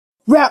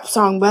Rap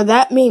song by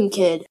that meme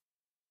kid.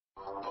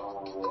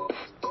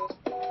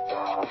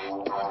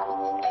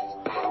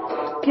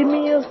 Give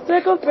me a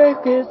sickle fake,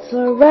 it's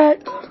a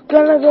rat.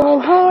 Gonna go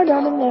hard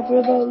on it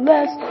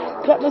nevertheless.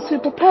 Got no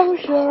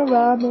superpowers, sure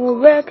I'm a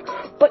wreck.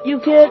 But you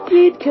can't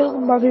beat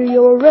Killmonger,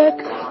 you're a wreck.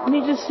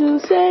 Need just to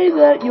say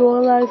that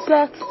your life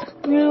sucks.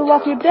 You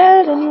walk your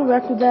dead and you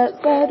wreck with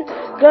that bed.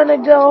 Gonna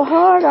go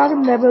hard on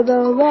him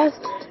nevertheless.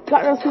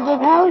 Got no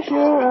superpowers,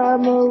 sure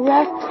I'm a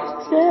wreck.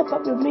 Step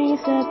up with me,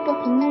 step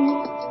up with me.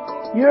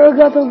 You're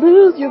going to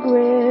lose your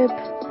grip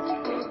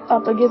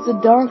up against the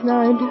dark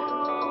knight.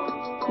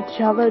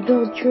 Each other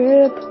don't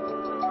trip.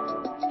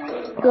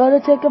 Gotta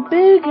take a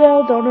big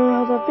L, don't know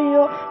how I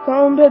feel.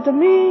 Compared to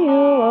me, you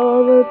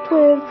are a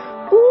twin.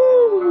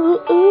 Ooh,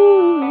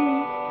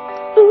 ooh,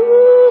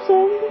 ooh,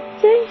 some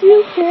things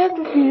you can't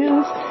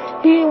refuse.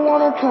 He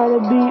wanna try to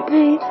beat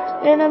me,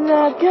 and I'm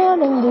not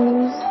gonna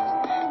lose.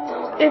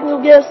 If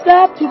you get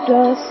slapped to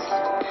dust,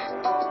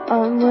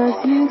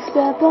 unless you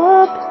step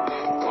up.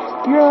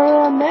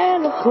 You're a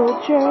man of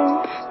culture,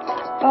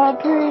 a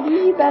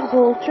pretty bad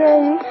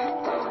culture.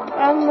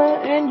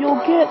 And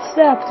you'll get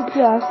slapped to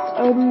dust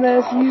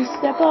unless you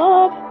step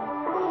up.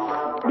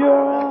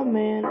 You're a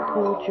man of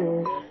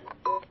culture,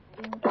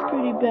 a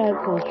pretty bad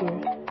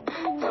culture.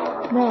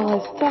 Now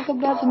let's talk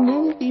about the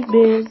movie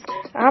biz.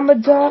 I'm a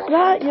dark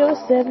knight, you're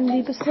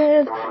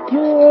 70%.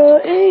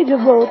 Your age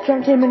of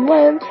Ultron came and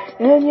went,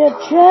 and yet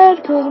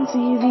Chad couldn't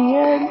see the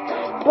end.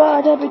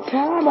 But every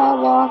time I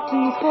walk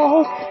these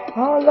halls,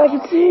 all I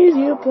can see is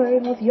you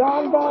playing with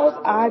yarn balls.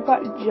 I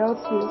fight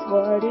justice,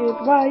 what is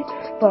right,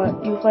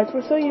 but you fight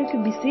for so you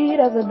can be seen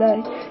as a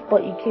knight.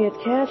 But you can't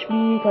catch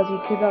me, cause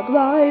you cannot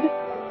glide.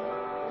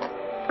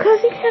 Cause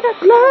you cannot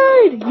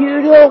glide.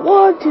 You don't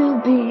want to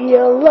be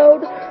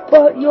alone,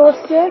 but your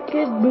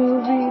second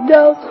movie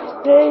knows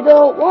they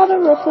don't want to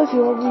replace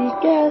your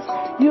weak ass.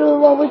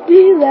 You'll always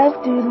be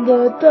left in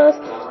the dust,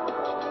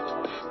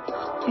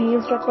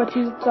 being struck by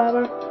two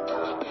flower,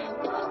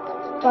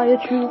 by a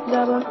true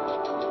flower.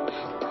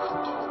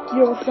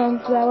 You're a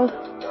sunflower.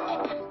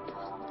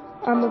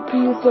 I'm a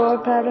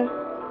prehistoric pattern.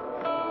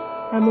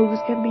 My movies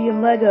can be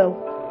in Lego,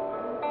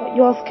 but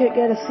yours can't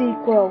get a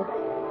sequel.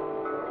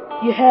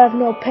 You have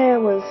no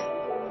powers.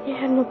 You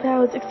have no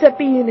powers except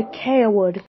being a coward.